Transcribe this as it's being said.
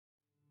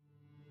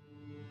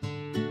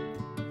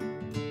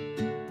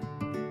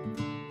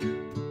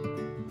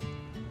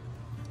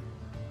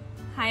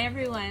Hi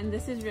everyone,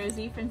 this is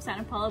Rosie from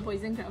Santa Paula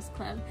Boys and Girls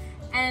Club,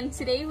 and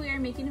today we are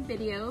making a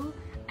video.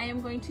 I am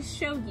going to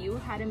show you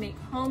how to make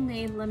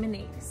homemade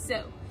lemonade.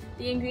 So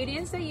the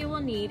ingredients that you will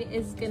need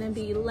is going to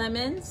be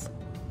lemons,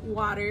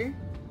 water,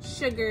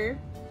 sugar,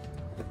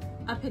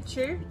 a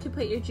pitcher to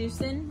put your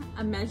juice in,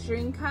 a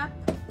measuring cup,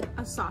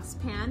 a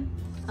saucepan,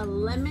 a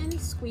lemon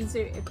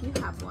squeezer if you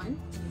have one,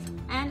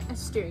 and a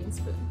stirring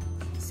spoon.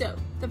 So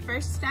the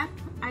first step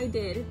I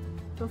did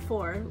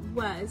before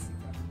was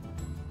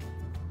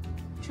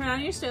turn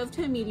on your stove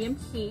to a medium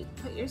heat,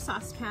 put your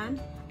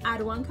saucepan,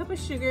 add 1 cup of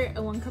sugar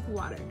and 1 cup of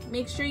water.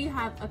 Make sure you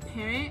have a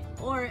parent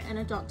or an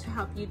adult to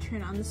help you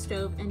turn on the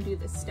stove and do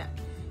this step.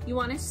 You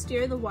want to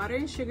stir the water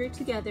and sugar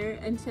together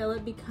until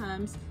it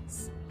becomes,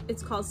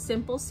 it's called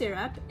simple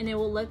syrup, and it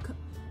will look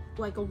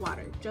like a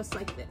water, just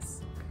like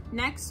this.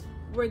 Next,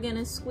 we're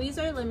gonna squeeze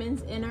our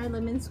lemons in our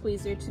lemon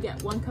squeezer to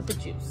get 1 cup of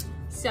juice.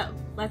 So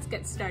let's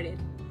get started.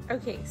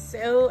 Okay,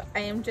 so I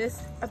am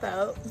just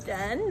about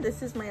done.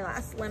 This is my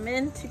last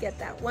lemon to get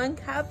that 1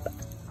 cup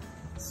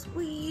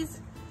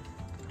squeeze.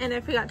 And I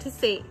forgot to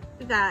say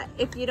that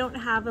if you don't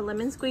have a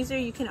lemon squeezer,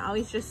 you can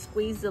always just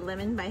squeeze the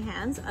lemon by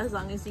hands as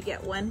long as you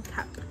get 1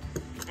 cup.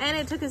 And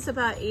it took us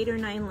about 8 or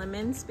 9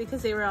 lemons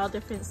because they were all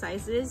different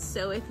sizes.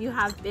 So if you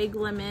have big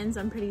lemons,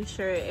 I'm pretty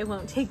sure it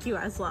won't take you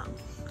as long.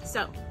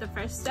 So the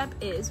first step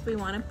is we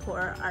want to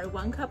pour our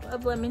 1 cup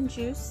of lemon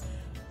juice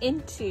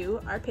into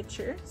our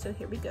pitcher. So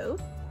here we go.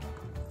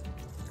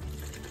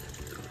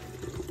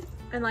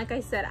 And like I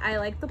said, I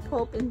like the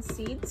pulp and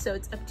seed, so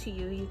it's up to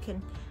you. You can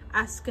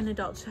ask an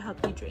adult to help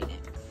you drain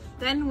it.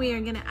 Then we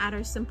are gonna add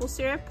our simple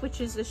syrup,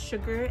 which is the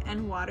sugar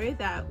and water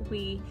that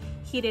we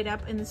heated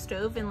up in the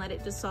stove and let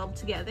it dissolve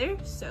together.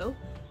 So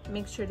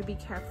make sure to be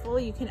careful.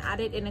 You can add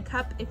it in a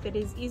cup if it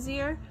is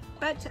easier,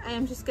 but I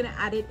am just gonna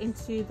add it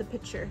into the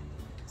pitcher.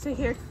 So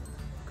here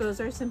goes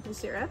our simple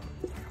syrup.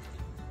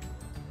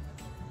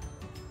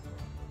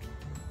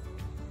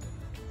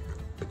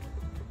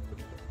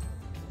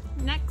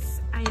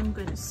 Next, I am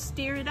going to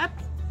stir it up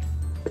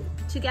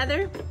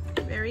together.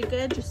 Very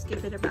good. Just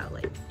give it about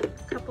like a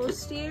couple of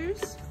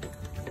stirs.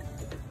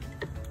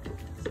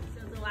 So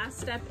the last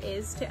step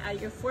is to add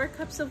your 4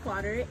 cups of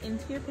water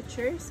into your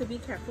pitcher. So be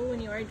careful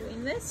when you are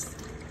doing this.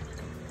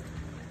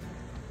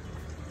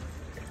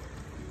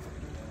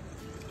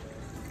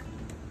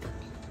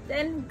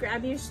 Then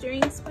grab your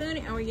stirring spoon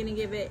and we're going to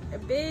give it a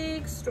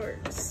big stir.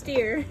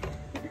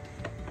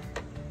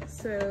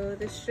 So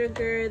the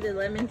sugar, the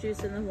lemon juice,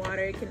 and the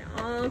water can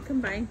all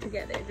combine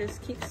together.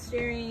 Just keep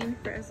stirring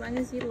for as long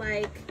as you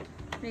like.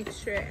 Make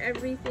sure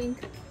everything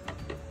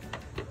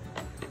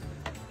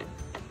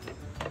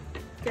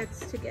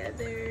gets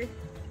together.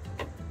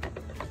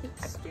 Keep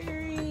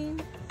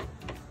stirring.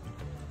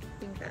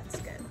 I think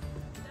that's good.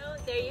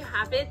 So there you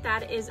have it.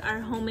 That is our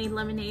homemade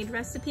lemonade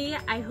recipe.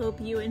 I hope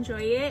you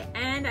enjoy it,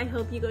 and I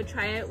hope you go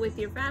try it with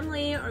your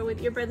family or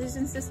with your brothers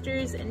and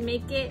sisters and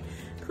make it.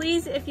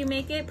 Please, if you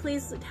make it,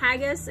 please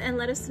tag us and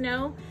let us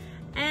know.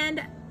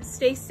 And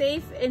stay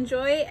safe,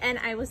 enjoy, and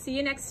I will see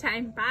you next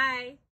time. Bye.